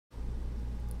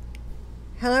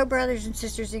Hello, brothers and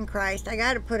sisters in Christ. I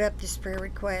got to put up this prayer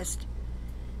request.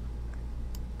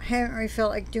 I haven't really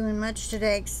felt like doing much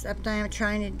today, except I am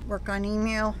trying to work on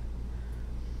email.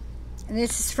 And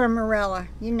this is from Mirela.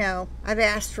 You know, I've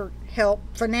asked for help,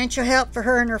 financial help for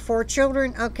her and her 4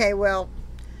 children. Okay, well,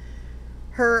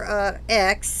 her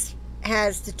ex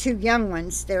has the 2 young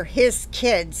ones. They're his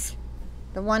kids.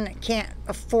 The one that can't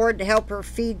afford to help her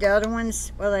feed the other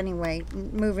ones. Well, anyway,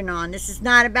 moving on. This is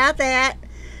not about that.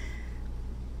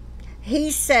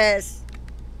 He says,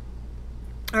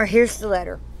 or here's the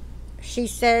letter. She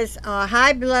says,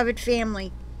 hi, beloved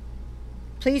family.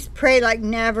 Please pray like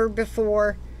never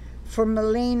before for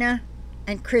Melina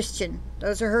and Cristian.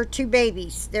 Those are her 2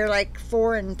 babies. They're like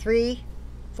 4 and 3,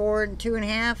 4 and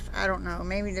 2.5. I don't know.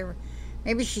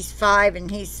 Maybe she's 5 and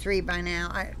he's 3 by now.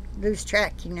 I lose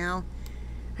track, you know.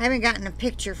 I haven't gotten a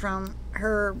picture from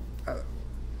her.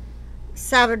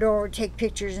 Salvador would take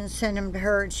pictures and send them to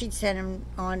her, and she'd send them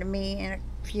on to me and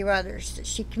a few others that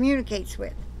she communicates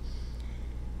with.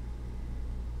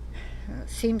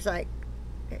 Seems like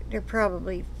they're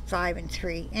probably 5 and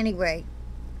 3. Anyway,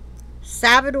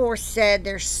 Salvador said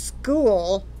their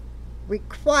school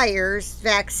requires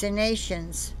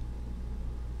vaccinations.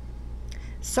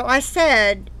 So I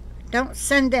said, don't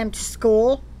send them to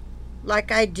school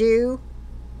like I do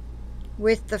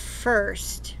with the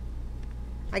first.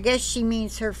 I guess she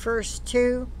means her first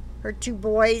 2, her 2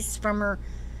 boys from her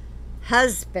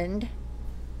husband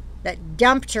that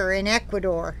dumped her in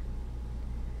Ecuador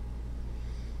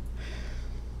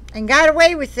and got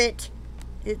away with it.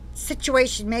 The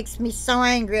situation makes me so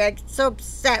angry. I get so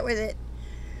upset with it.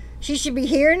 She should be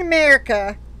here in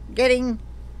America getting,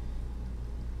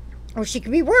 or she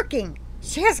could be working.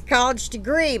 She has a college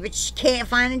degree, but she can't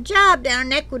find a job down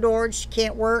in Ecuador, and she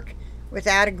can't work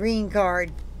without a green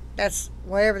card. That's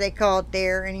whatever they call it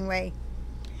there anyway.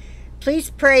 Please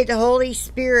pray the Holy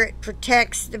Spirit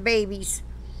protects the babies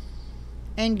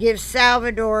and gives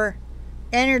Salvador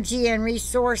energy and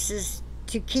resources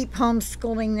to keep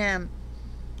homeschooling them.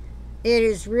 It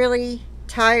is really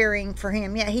tiring for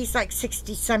him. Yeah, he's like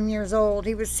 60-some years old.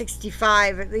 He was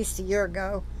 65 at least a year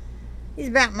ago. He's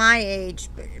about my age,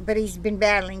 but he's been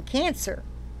battling cancer.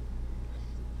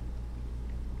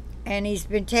 And he's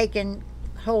been taking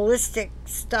holistic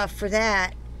stuff for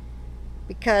that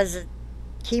because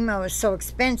chemo is so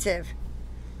expensive.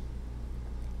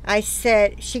 I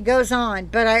said, she goes on,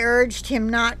 but I urged him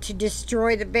not to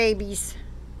destroy the babies.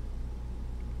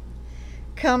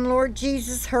 Come, Lord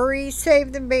Jesus, hurry,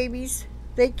 save the babies.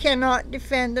 They cannot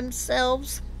defend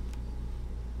themselves.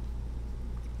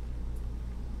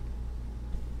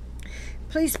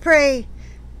 Please pray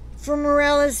for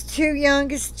Mirela's 2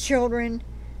 youngest children,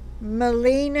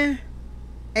 Melina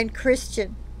and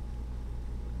Cristian.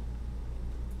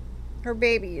 Her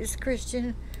baby is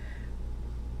Cristian.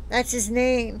 That's his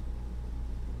name.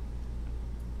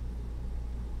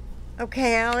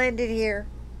 Okay, I'll end it here.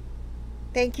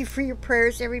 Thank you for your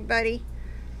prayers, everybody.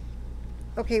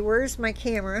 Okay, where's my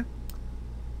camera?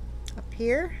 Up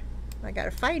here. I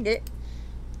gotta find it.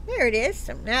 There it is.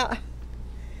 So now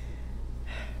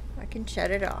I can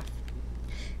shut it off.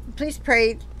 Please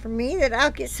pray for me that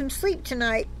I'll get some sleep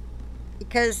tonight,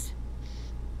 because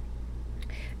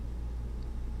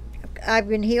I've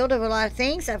been healed of a lot of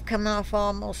things. I've come off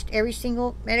almost every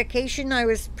single medication I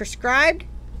was prescribed,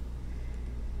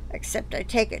 except I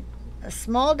take a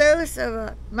small dose of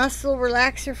a muscle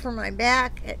relaxer for my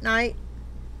back at night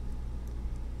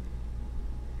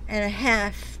and a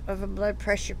half of a blood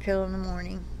pressure pill in the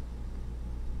morning.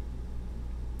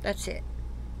 That's it.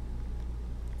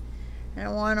 And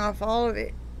I want off all of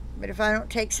it. But if I don't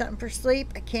take something for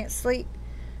sleep, I can't sleep.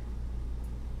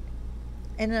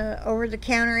 And the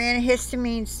over-the-counter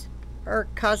antihistamines are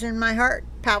causing my heart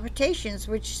palpitations,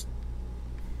 which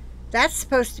that's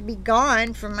supposed to be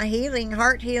gone from my healing,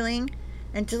 heart healing,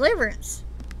 and deliverance.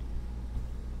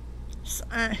 So,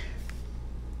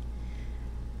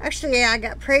 actually, I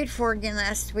got prayed for again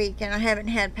last week, and I haven't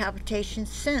had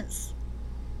palpitations since.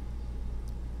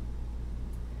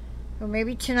 Well,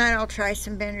 maybe tonight I'll try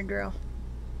some Benadryl.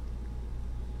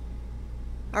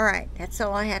 Alright, that's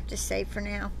all I have to say for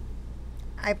now.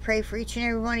 I pray for each and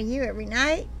every one of you every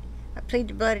night. I plead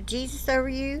the blood of Jesus over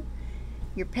you,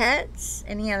 your pets,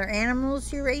 any other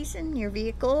animals you're raising, your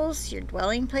vehicles, your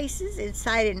dwelling places,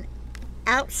 inside and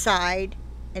outside,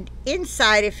 and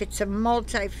inside if it's a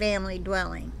multi-family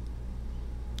dwelling.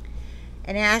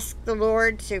 And ask the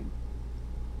Lord to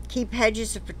keep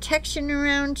hedges of protection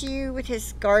around you with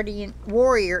his guardian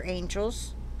warrior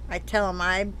angels. I tell him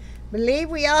I believe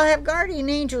we all have guardian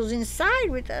angels inside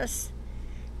with us.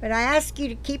 But I ask you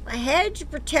to keep a hedge of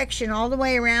protection all the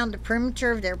way around the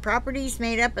perimeter of their properties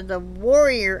made up of the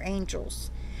warrior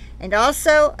angels. And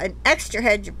also an extra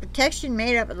hedge of protection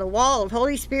made up of the wall of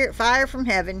Holy Spirit fire from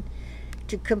heaven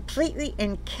to completely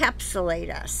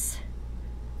encapsulate us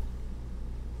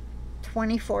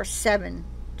 24/7,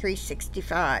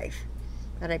 365.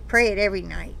 But I pray it every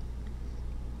night.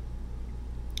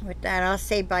 With that, I'll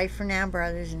say bye for now,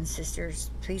 brothers and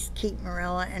sisters. Please keep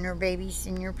Mirela and her babies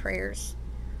in your prayers.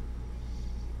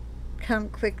 Come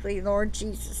quickly, Lord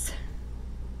Jesus.